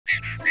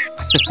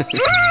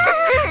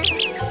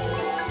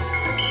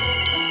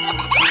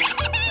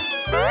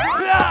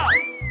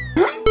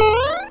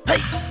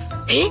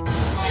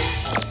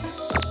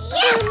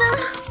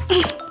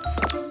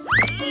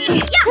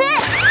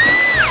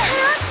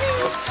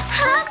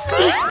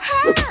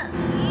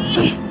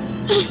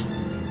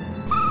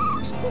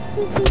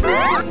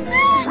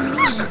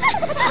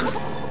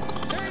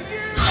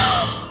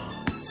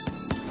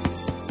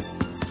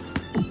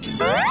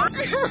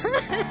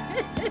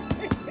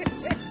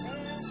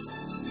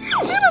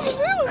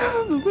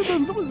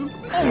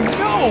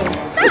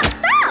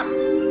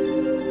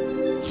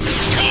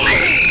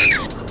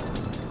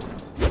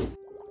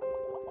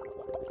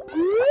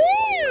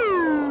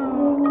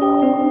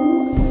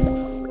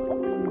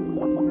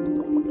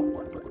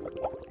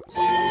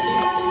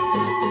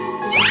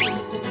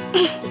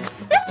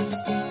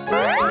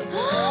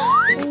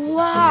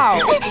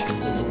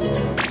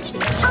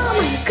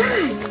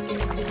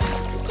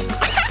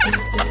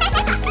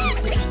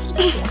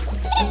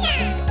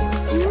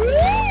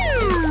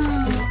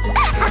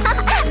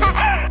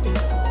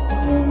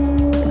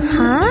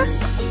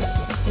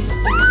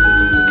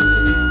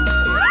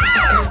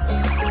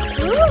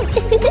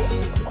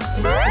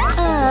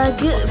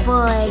Good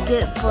boy,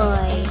 good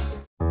boy.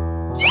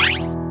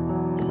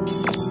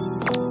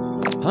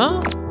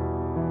 Huh?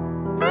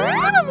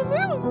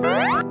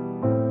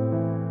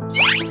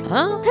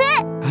 Huh?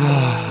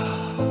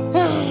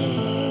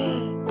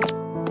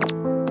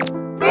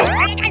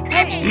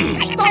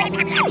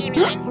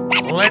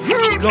 Let's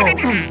go.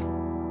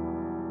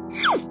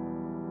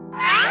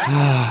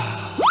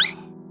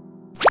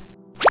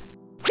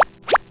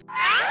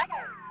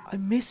 I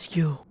miss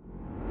you.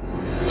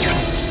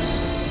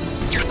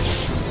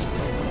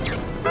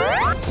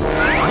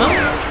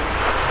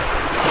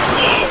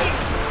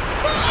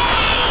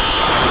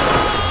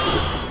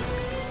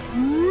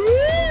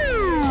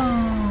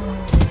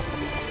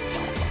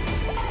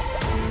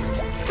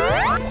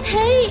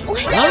 Hey,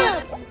 wake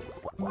up!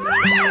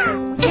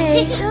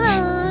 Hey,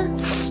 hello.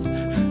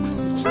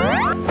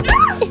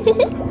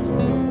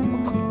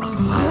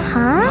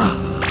 Huh?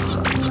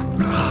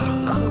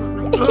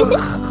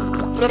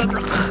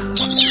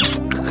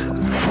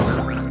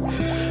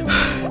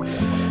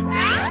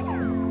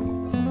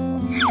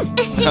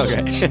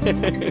 Okay.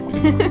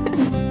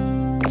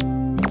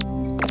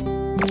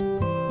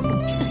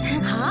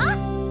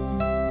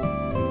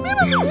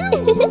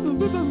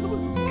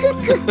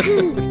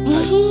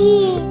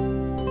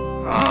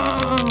 Huh?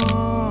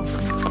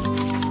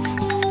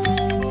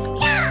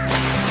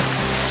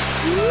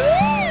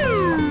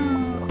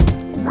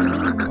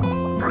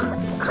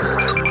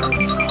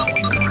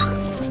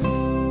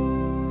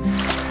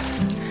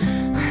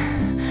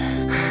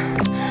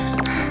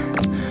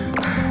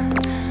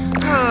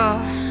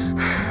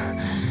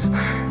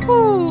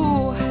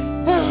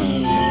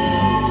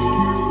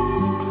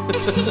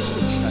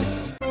 Nice.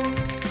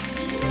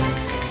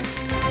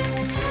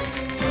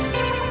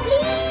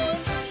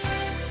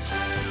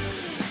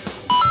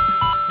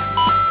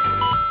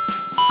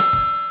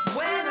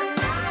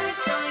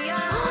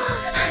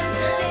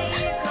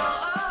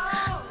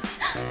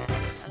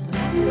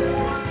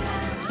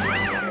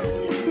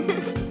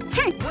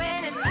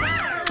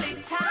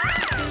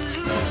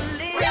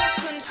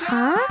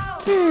 Huh?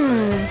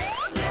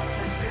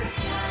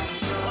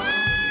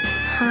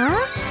 Huh?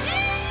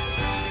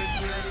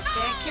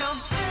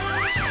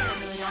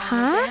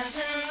 Huh?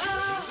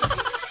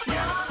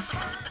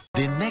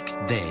 The next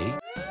day.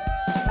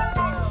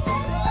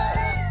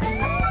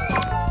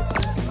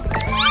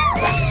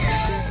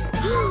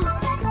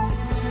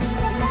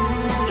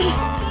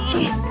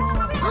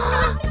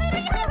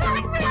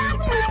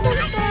 I'm so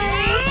sorry.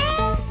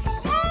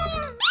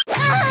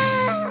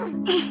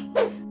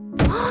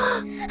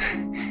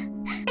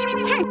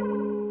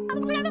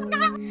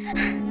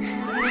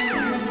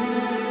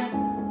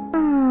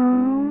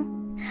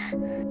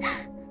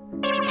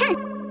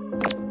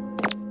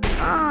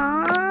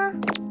 Aww.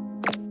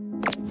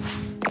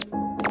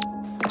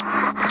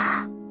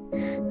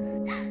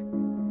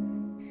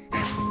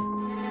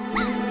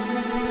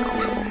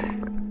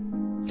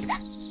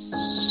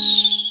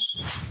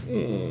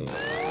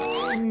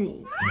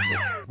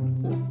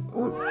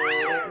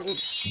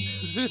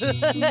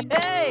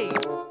 Hey!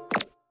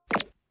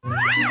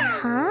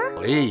 Huh?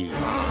 Please.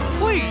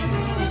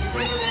 Please!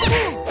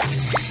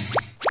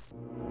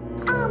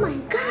 Oh my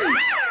god.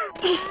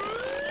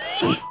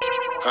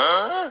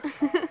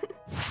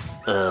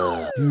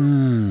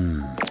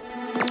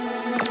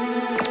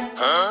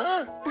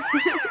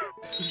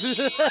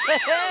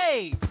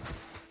 Hey!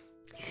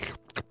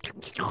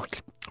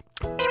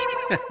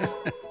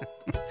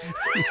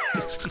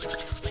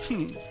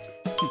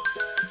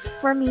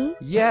 For me?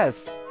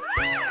 Yes.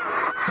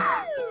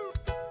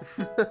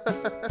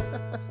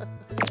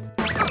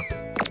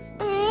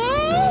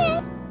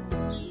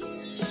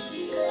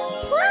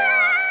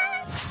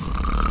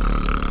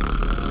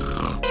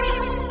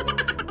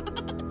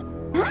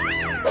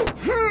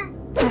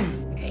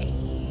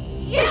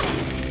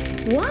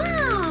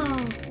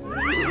 Wow!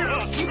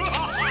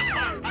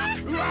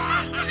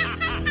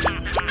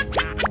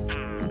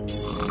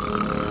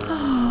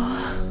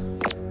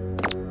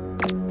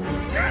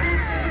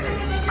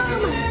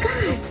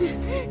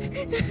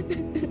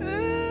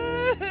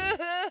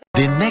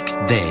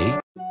 next day.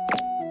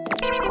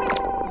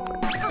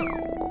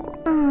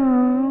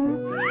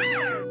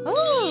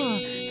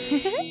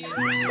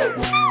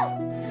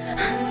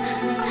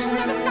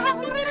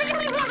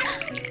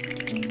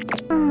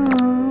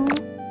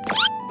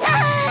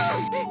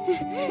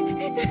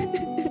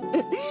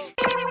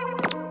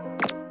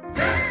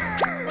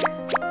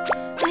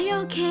 Are you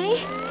okay?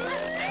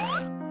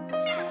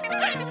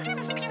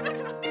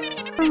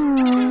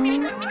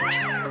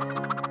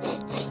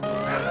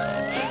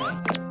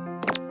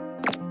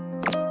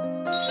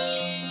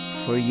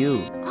 For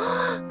you.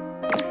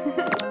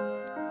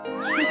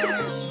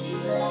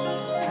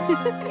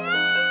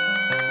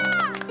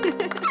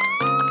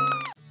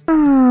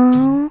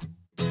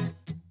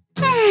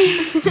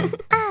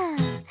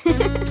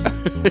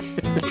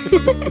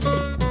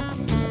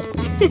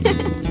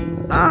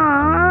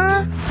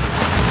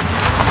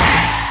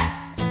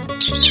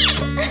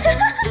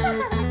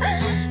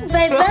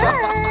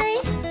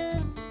 Bye-bye.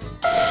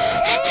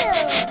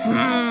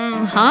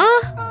 Huh?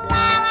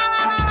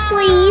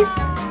 Please.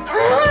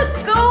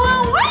 Go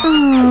away!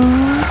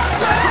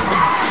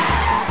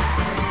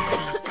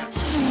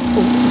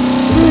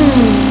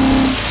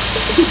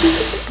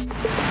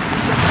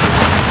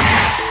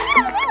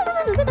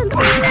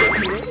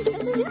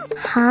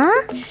 Huh?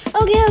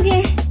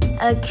 Okay.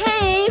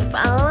 Okay,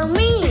 follow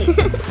me.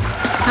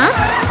 Huh?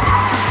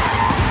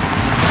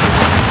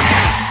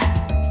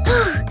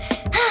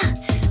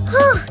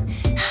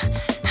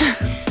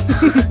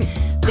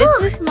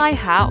 This is my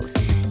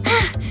house.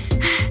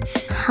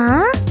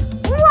 Huh?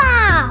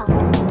 Wow!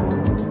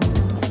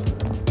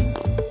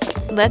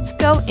 Let's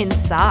go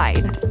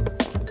inside.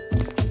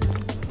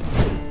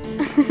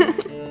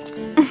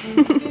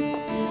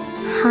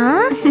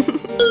 Huh?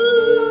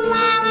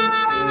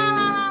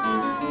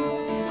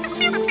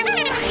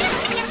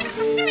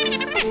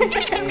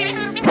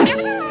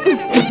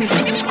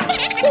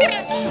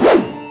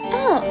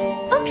 Oh,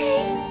 okay.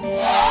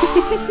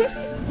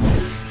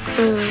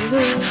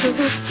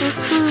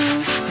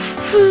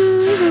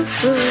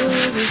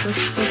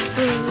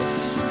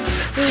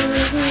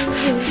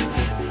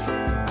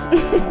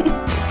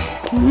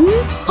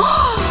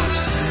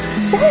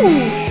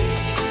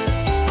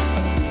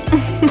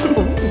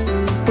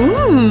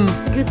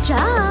 Good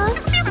job.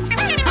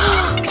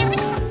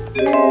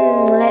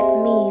 Let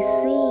me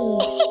see.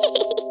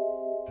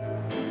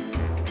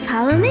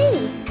 Follow me.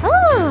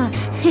 Oh.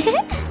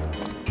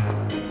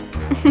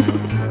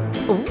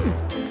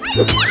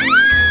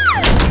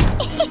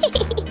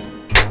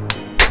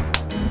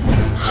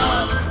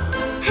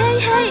 Hey,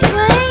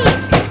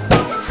 wait.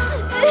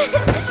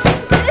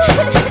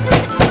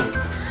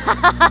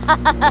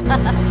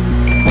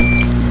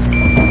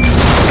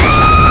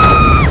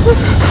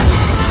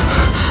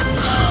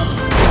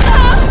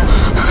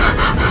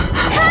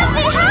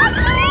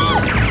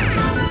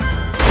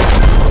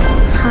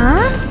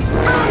 Huh?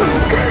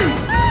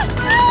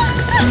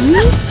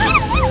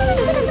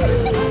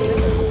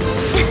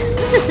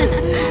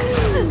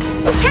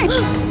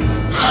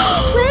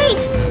 Wait!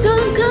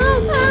 Don't go!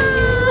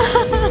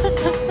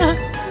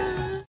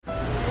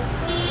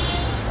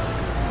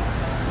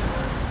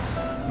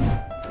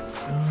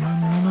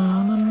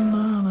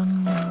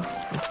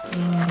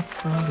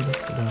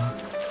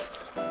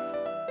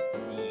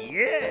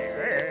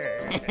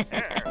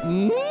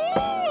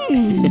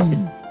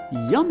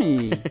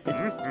 Yummy.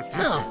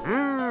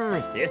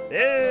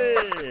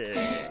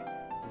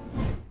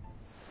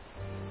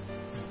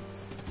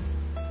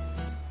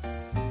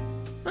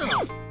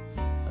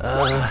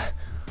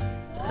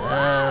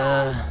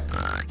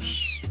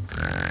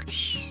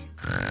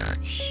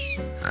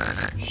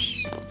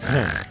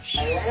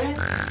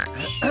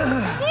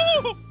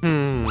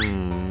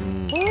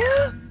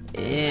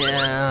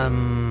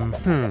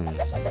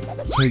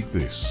 Take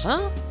this.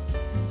 Huh?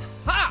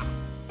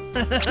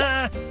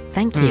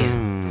 Thank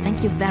you.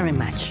 Thank you very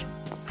much.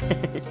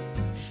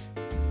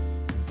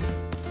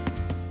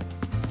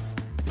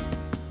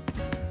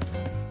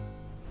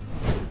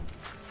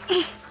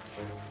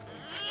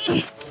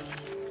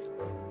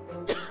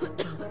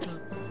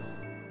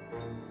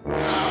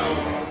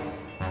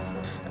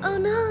 Oh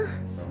no!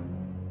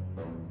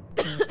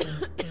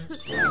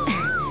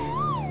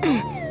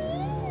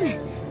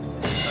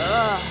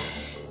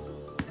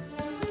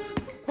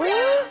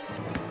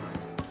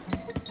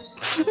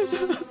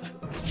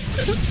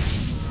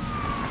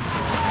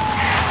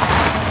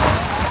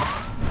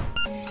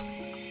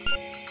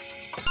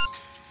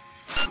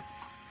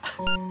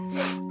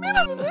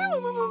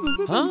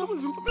 Huh?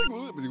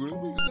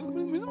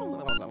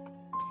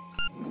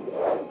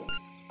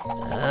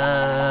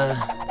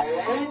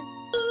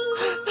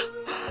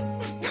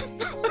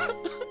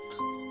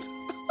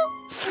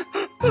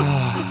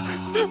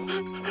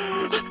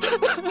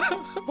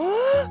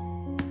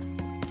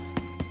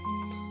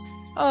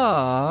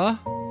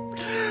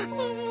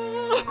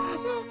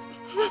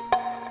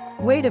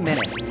 Wait a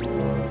minute.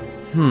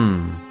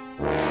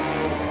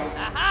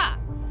 Aha!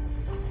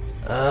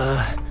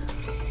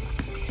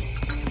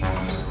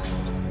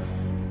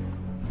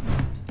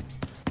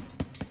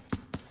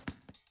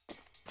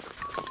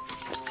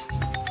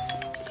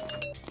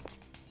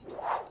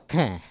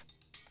 Huh?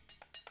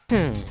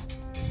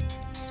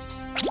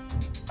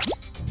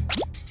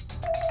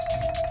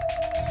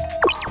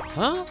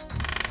 Huh.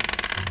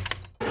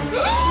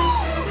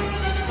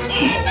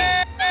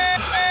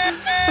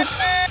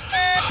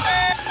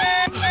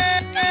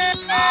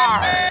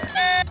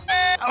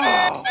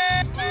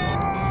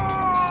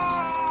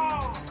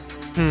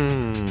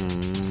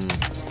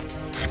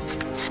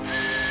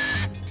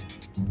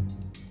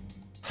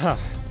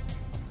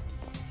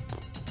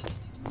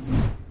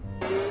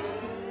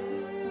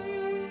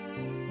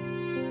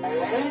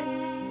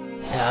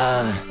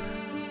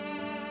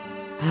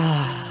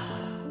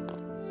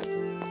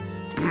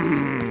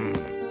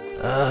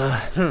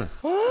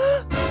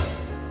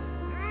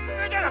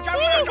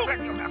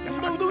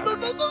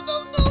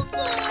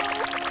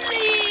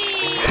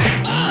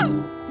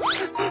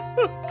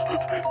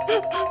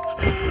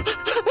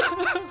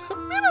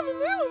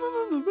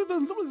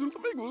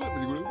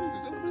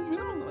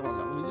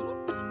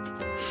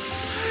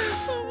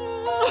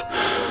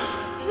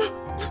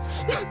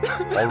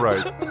 All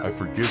right, I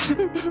forgive you.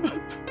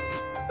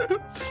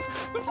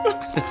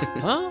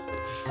 Huh?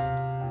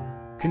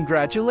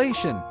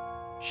 Congratulations.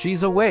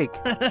 She's awake.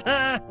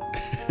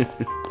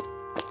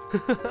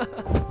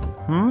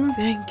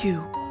 Thank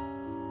you.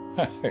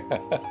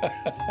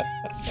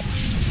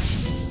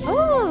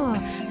 Oh.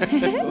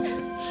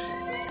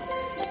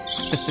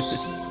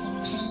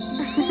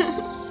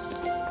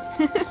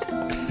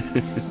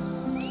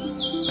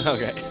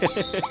 Okay.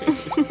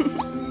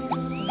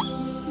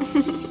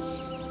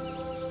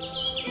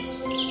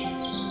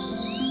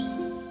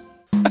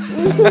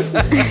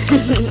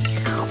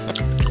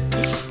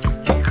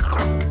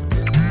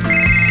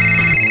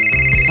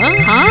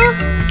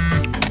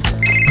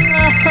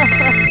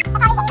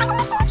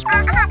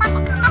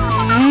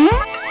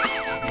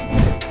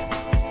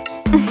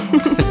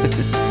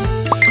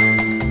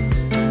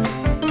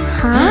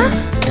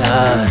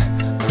 Huh?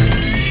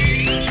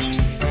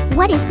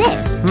 What is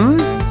this?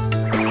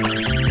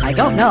 I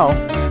don't know.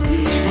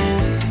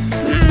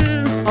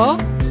 Huh?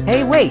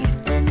 Hey, wait.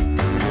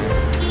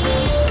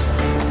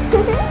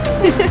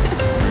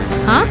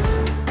 Huh?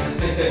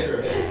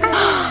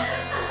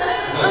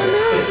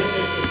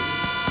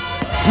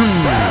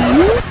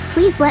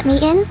 Please let me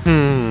in.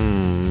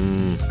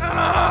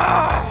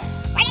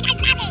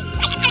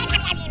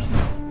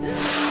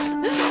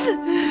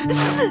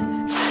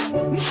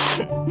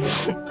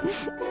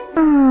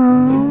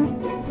 Oh.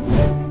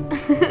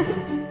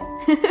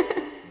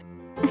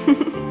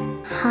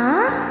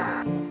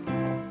 Huh?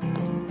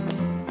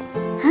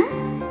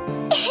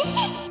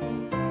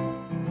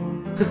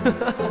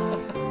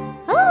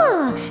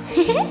 Oh.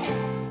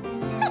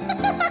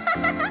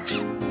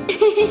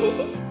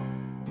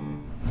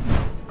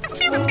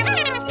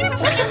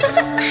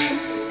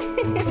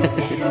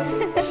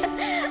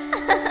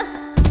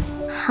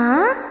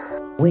 Huh?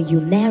 Will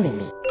you marry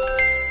me?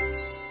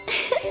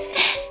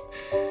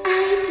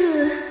 I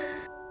do.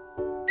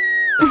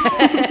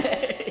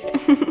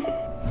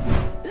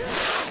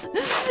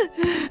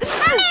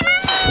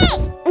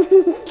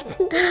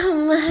 Oh,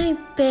 my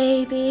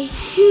baby.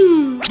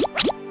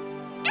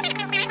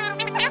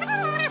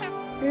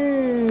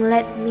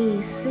 Let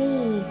me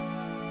see.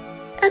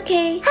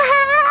 Okay.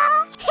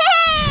 Aww.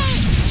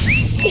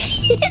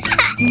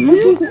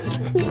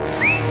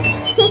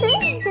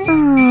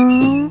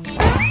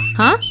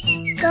 Huh?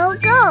 Go,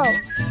 go.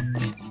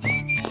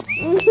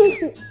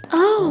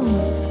 Oh,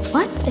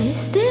 what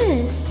is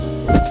this?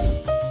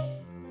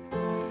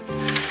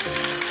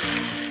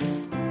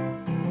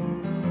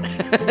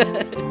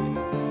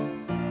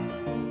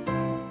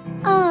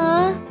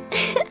 Aww.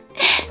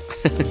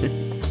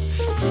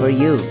 For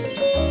you.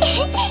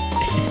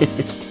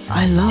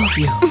 I love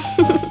you.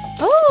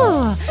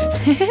 Oh.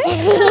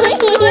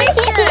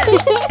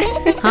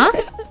 Huh?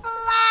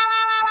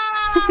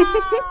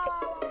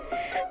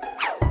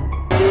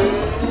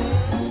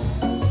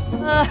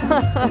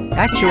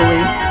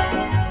 Actually,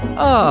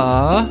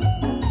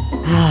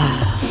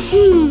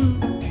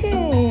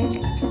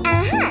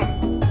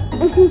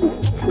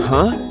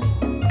 Huh?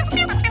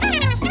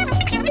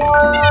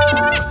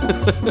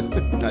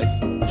 Nice.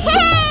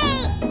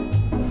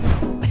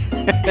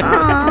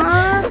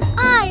 Aww,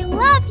 I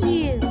love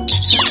you.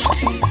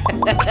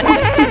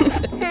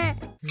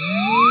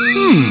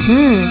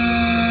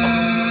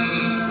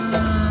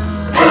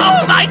 Oh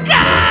my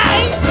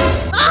God!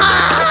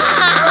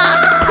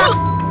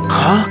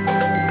 Huh?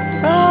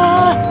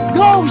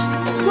 Ghost!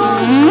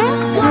 Ghost!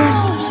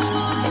 Ghost!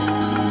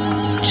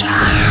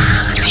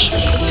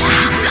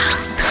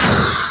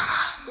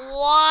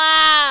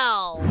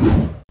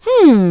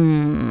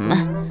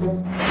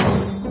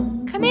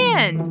 Come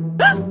in.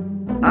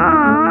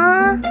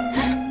 Aww.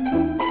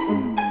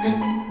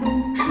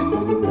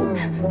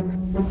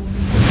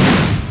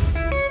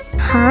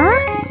 Huh?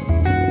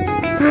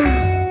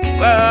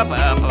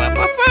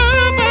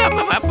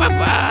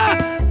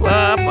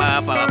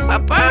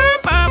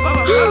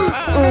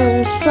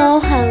 I'm so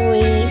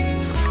hungry.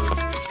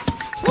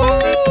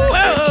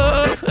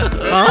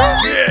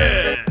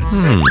 Yes!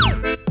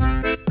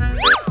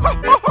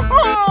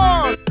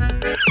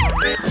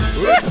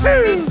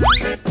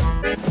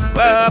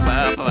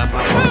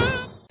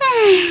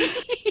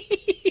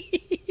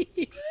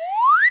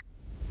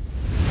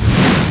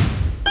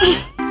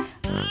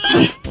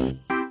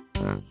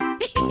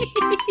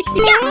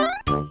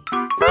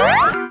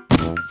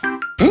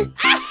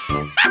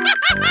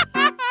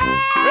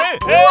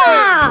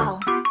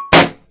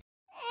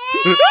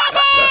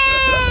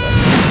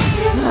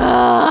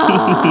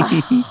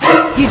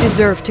 You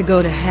deserve to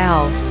go to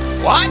hell.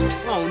 What?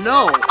 Oh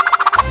no!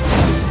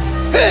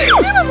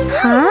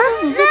 Huh?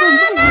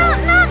 No,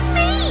 not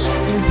me!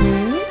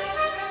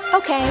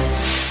 Okay.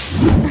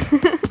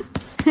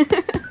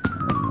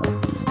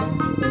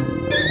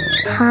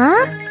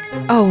 Huh?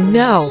 Oh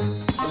no.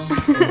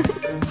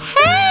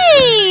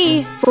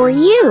 Hey! For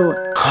you.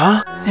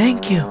 Huh?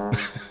 Thank you.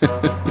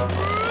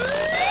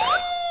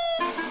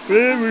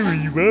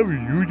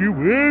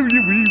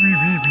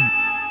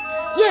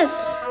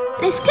 Yes,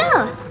 let's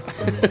go.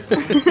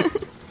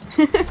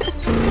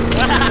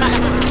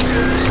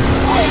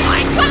 Oh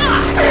my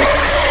god!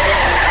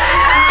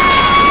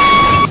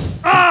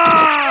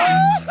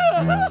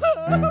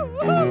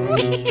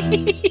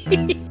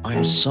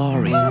 I'm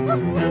sorry.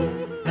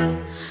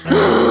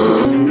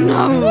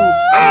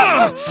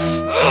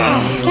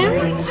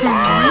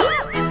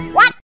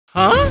 What?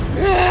 Huh?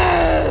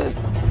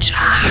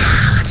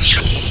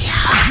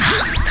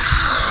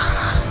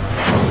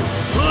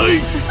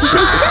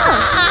 Let's go.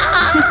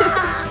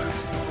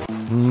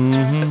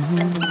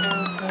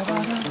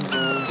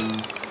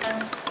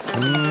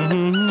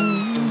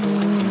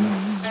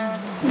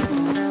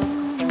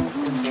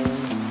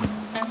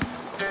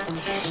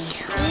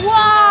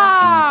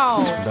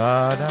 Wow!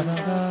 Da, da, da,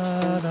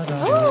 da, da, da.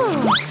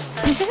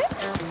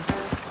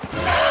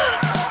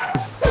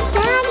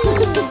 Daddy.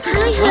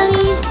 Hi,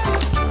 honey.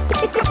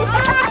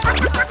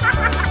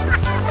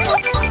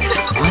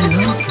 I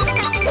love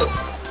you.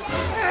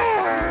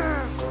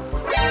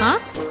 Huh?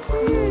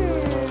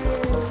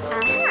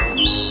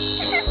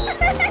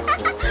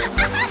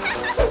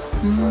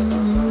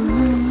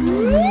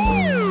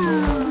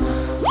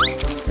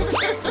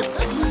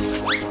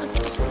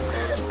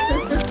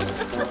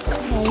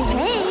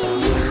 Hey.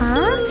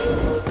 Huh?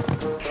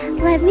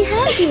 Let me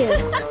help you.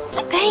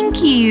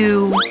 Thank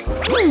you.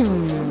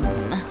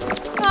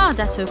 Oh,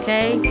 that's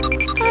okay.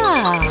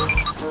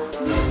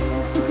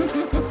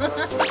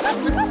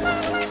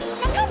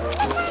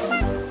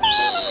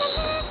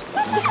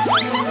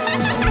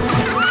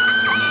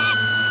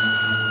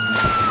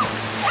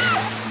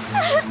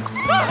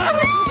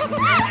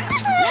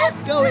 What's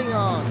going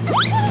on?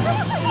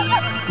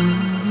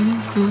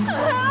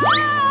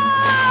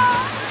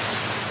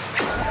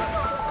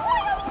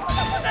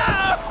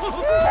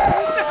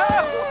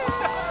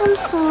 I'm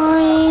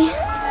sorry.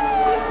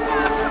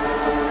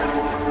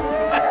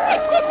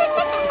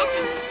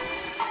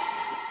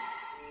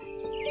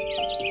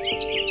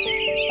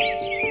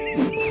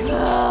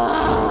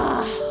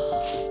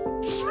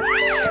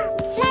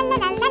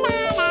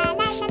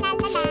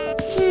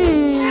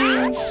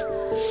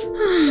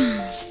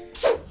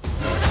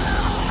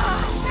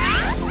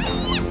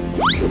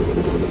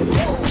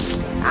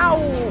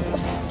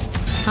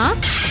 Huh?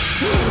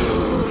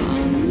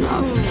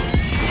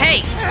 Hey!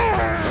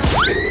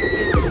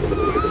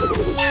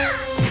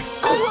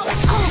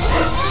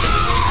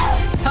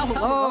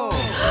 Hello.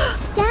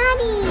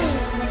 Daddy.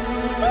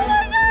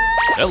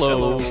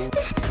 Hello.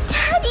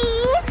 Daddy.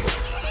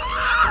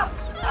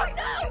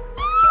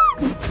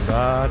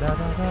 Da, da,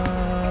 da, da,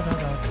 da,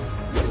 da.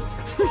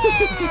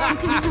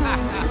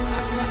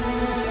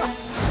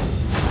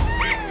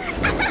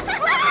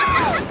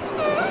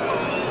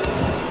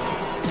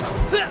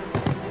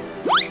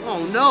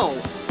 Oh no!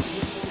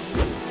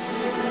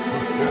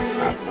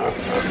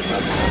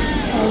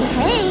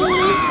 Hey.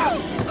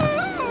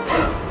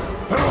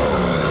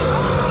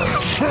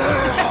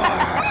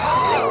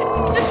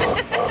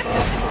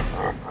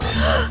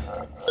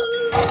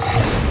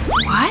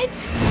 What?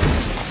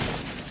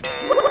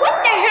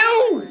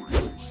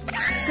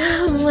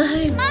 Oh,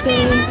 my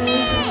baby.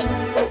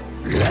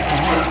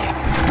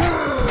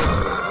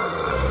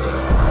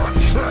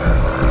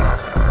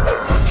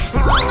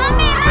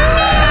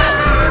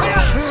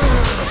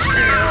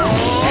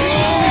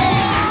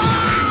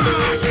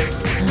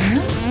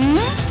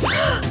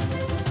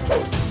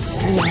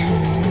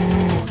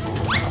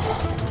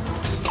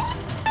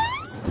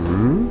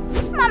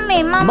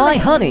 Mommy. My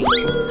honey.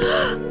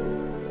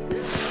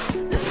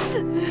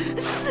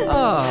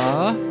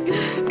 Aww.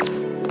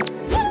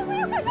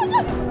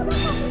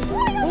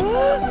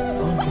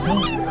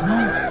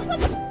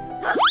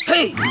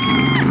 Hey!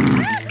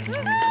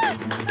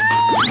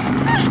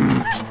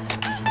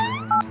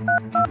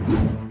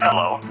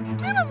 Hello.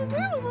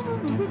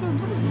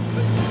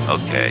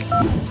 Okay.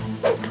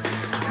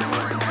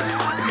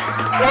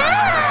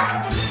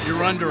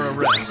 You're under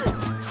arrest.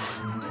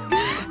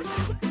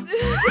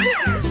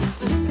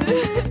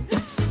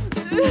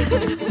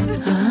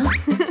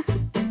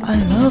 I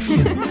love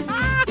you.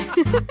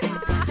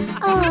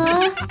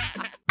 Aww.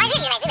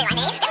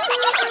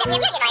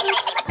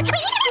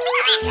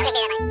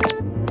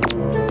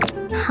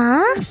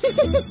 Huh?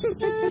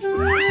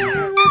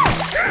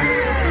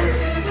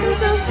 I'm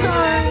so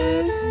sorry.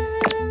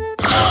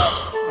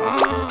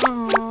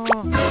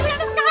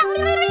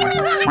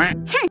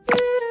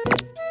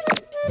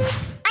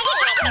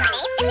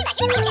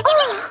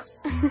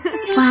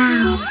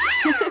 Wow.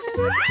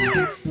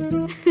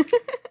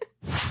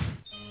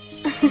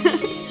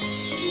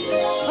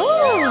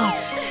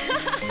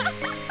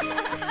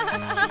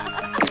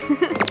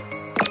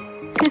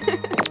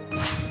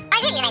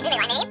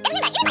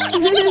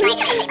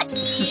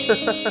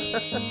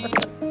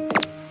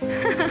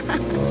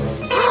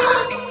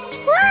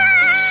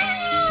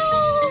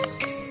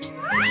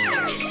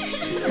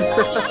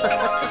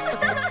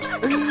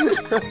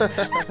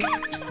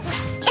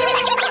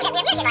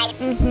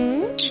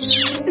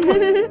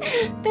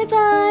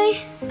 Bye-bye.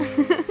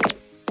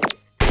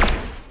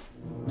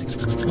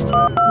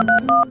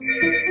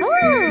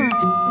 Oh,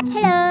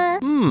 hello.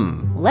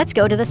 Let's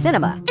go to the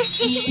cinema.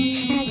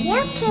 Okay,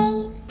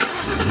 okay.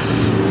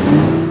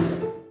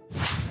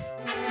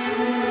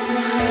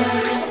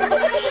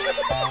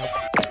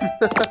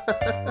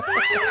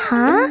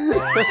 Huh?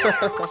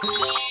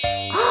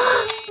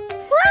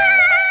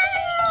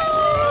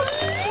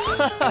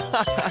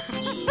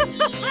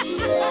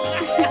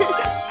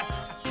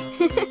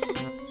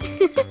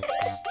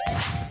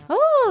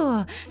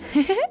 Oh.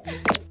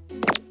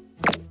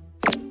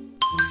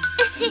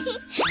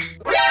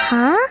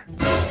 Huh?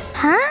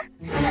 Huh?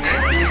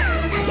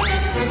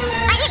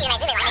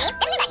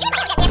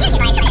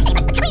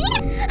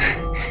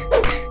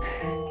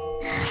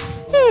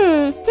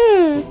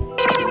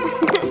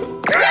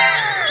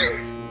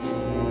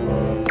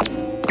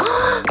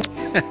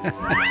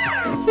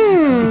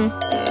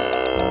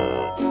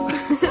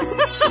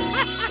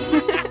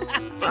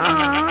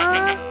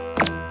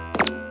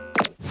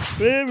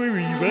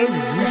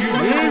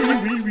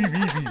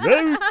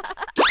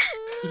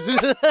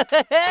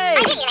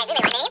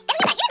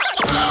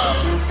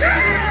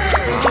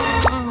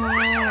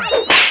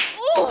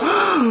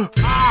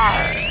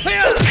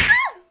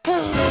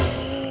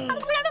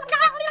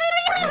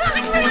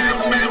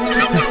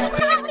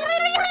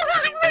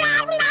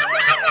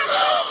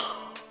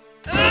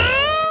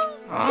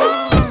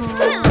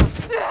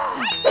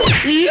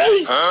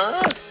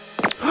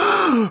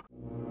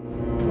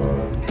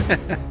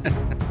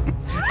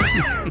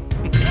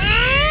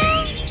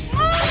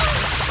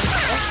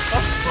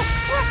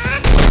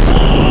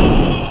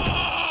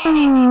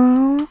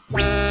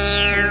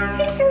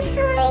 I'm so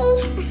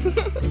sorry.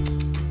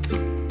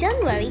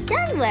 Don't worry,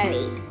 don't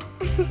worry.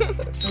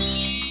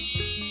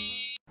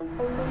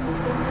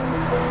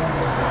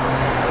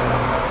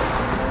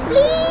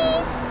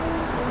 Please.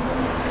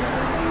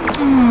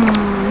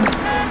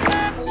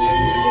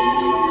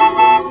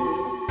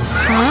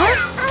 Huh?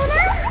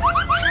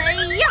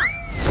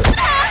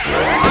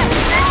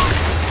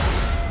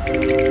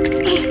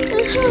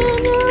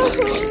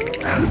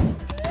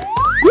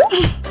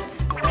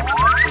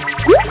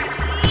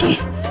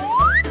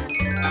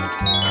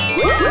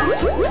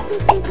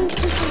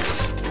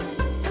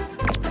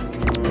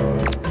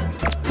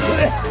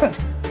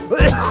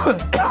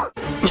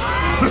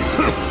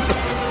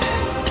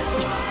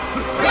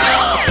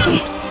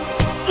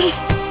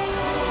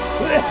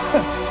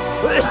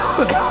 Oh no.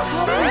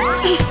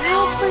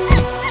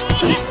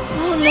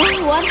 Oh no,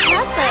 what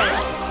happened?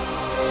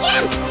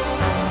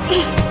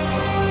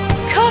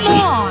 Come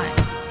on.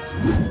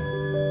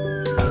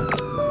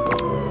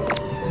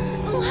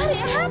 What is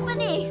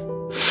happening?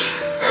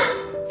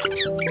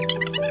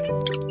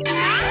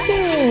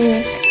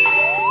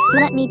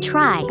 Let me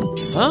try.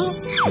 Huh?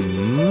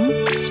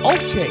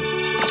 Okay.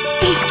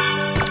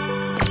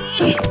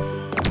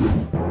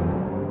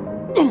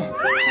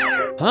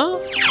 Huh?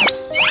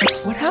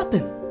 What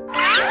happened?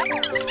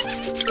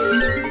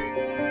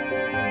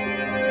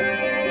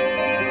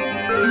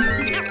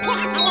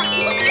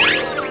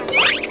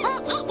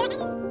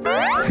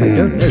 I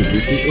don't know who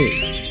she is.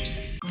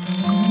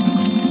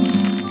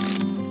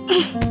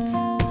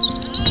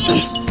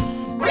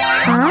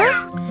 Huh?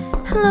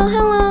 Hello,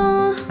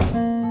 hello.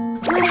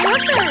 What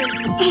happened?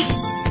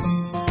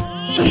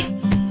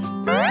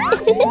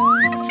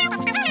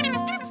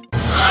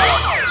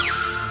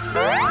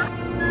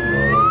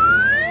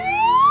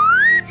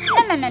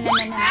 No.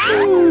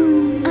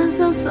 I'm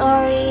so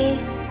sorry.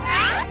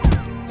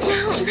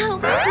 No,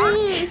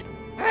 please.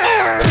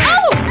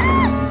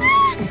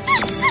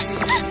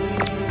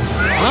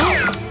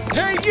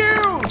 Hey,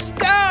 you!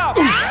 Stop!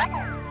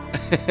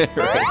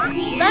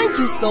 Thank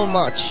you so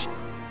much.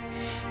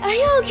 Are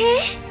you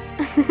okay?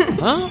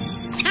 Huh?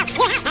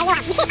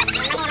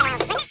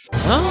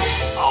 Huh?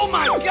 Oh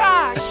my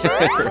gosh!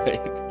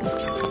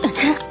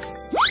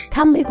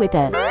 Come live with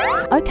us.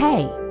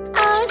 Okay.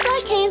 Oh, it's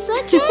okay, it's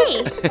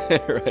okay.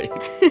 Right.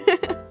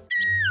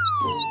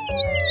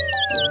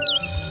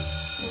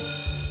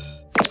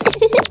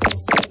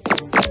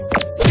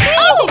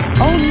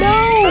 Oh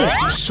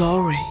no!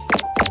 Sorry.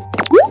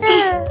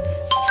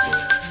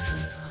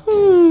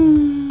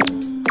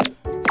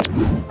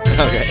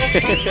 Okay.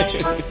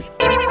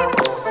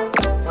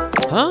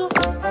 Huh?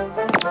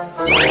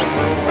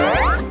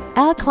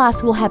 Our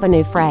class will have a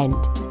new friend.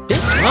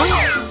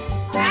 Huh?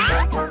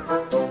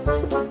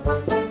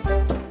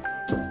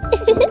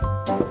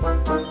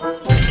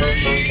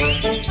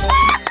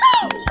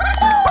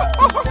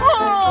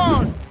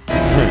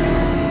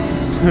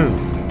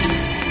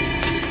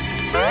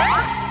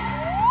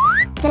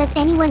 Does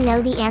anyone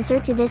know the answer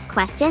to this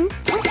question?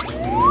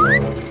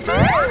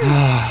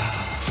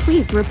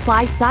 Please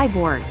reply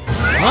Cyborg.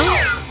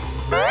 Huh?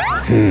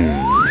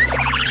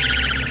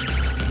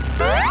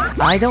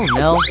 I don't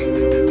know.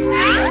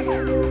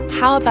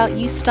 How about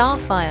you,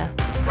 Starfire?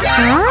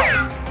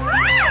 Huh?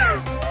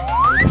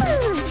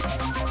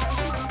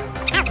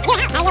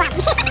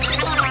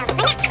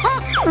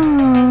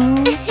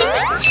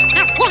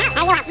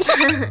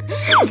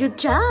 Good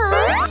job.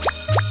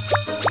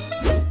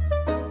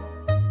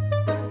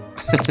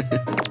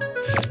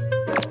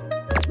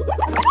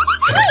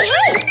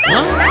 Hey,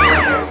 stop!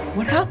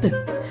 What happened?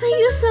 Thank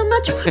you so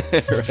much.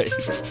 Right.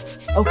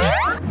 Okay.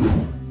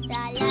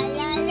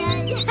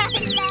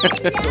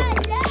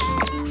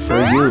 For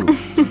you.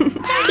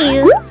 Thank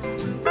you.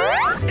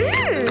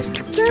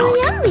 So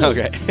yummy.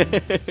 Okay.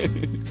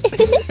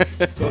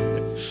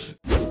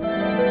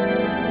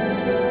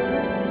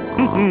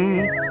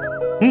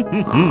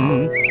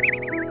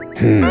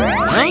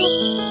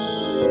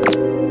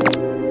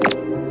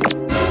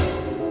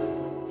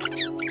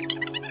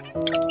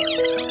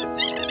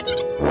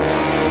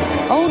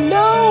 Oh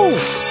no!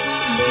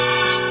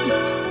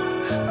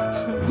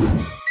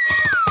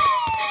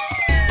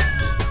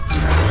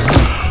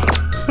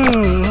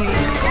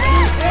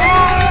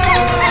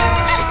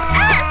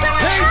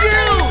 Hey,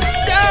 you!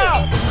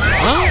 Stop!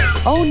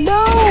 Oh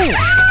no!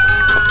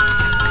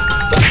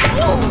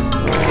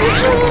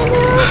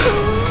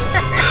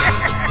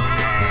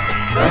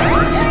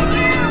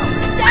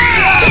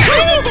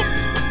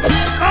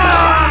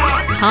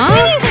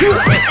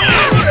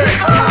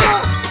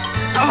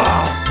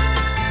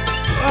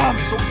 I'm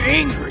so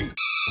angry.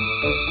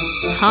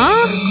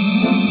 Huh?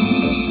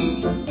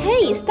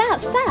 Hey, stop.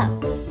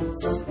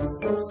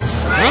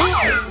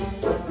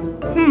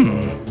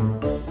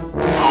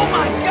 Oh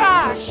my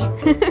gosh!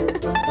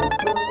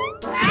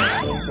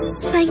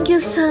 Thank you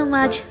so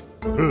much.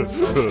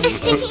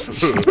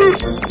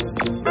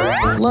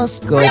 Let's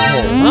go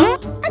home.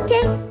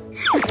 Okay.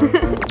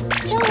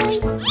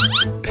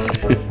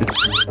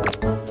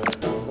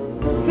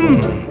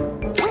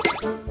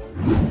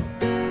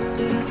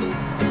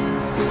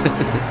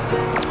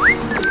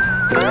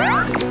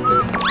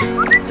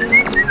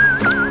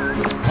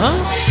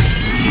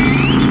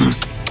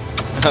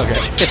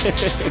 Okay.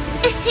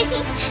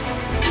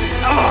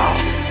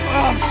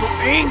 I'm so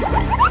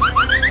angry.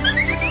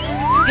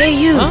 Hey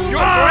you! You're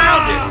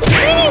grounded.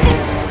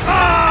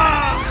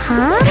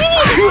 Huh?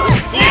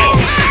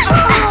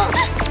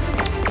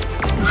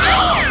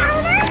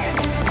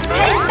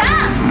 Hey,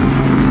 stop!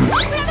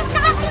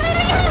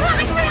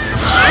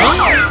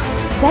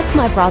 That's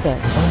my brother.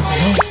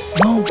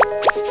 No.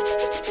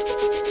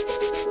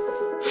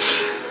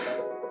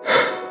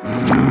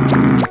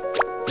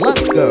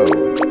 Let's go.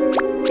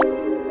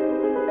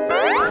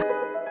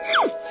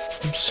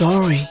 I'm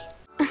sorry.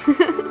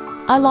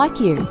 I like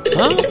you.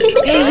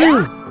 Hey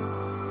you!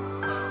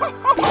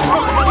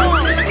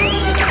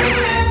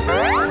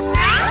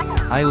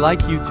 I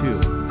like you too.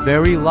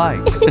 Very like.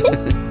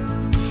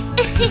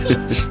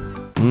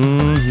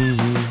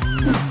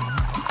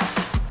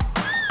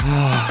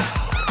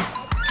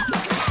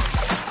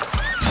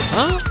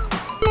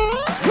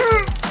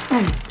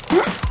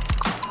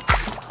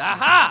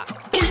 Aha!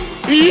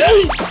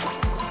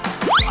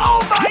 Oh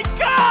my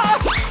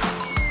gosh!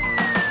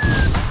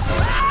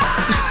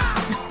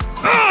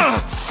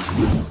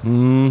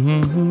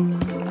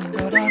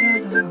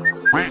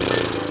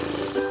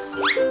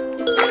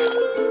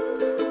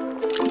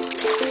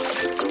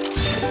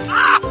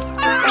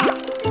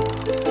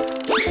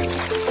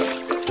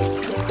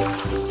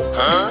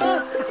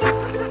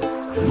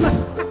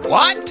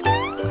 What?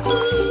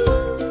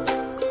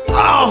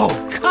 Oh,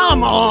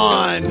 come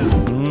on!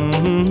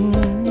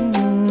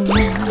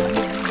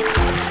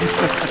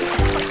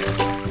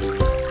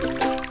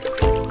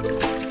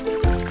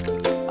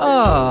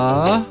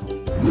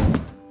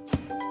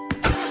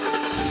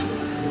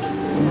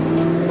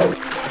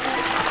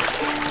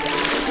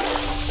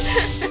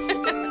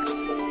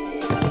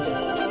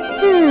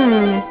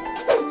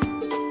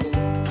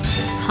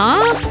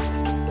 Huh?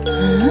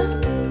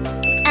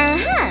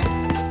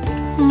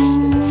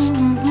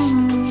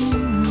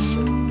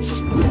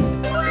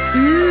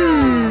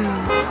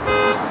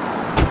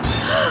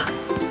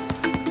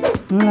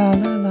 La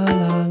la la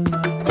la la.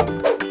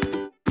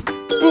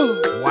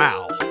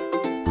 Wow.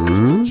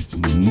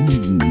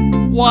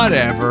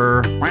 Whatever.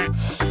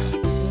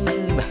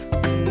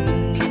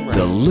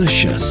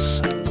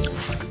 Delicious.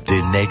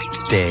 The next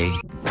day.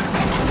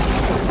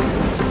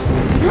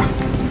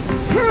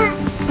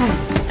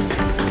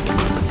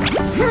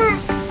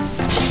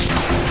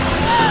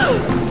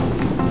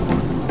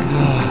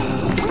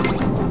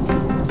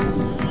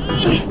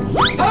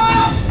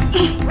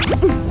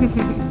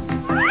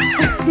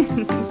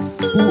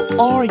 Who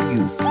are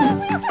you?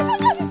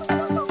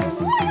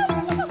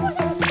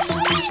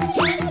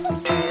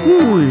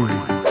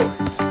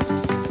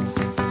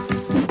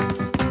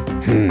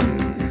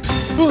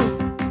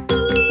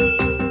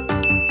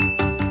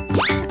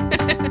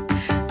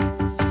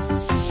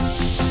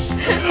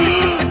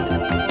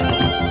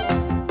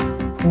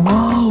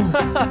 Wow,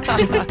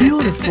 so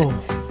beautiful.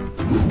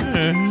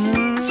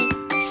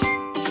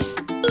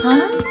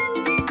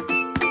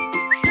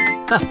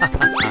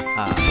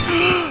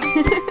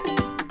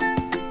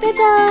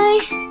 Bye-bye.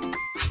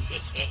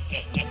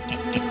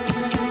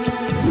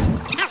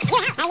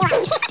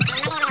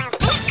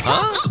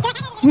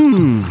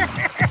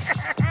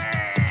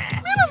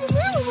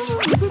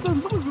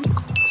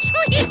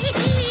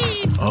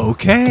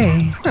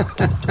 Okay.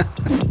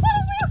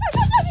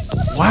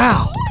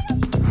 Wow.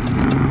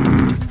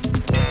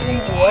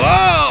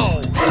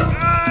 Whoa!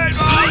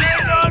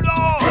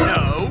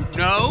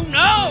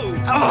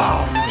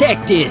 No.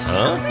 Take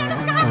this.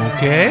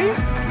 Okay.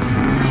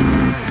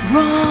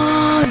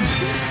 Run!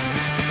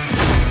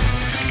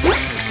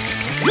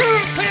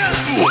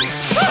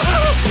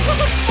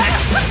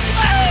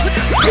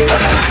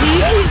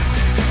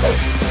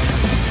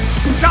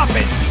 Stop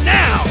it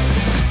now!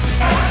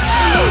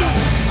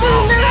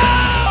 Oh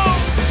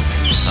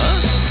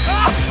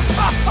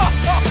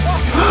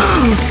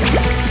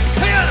no!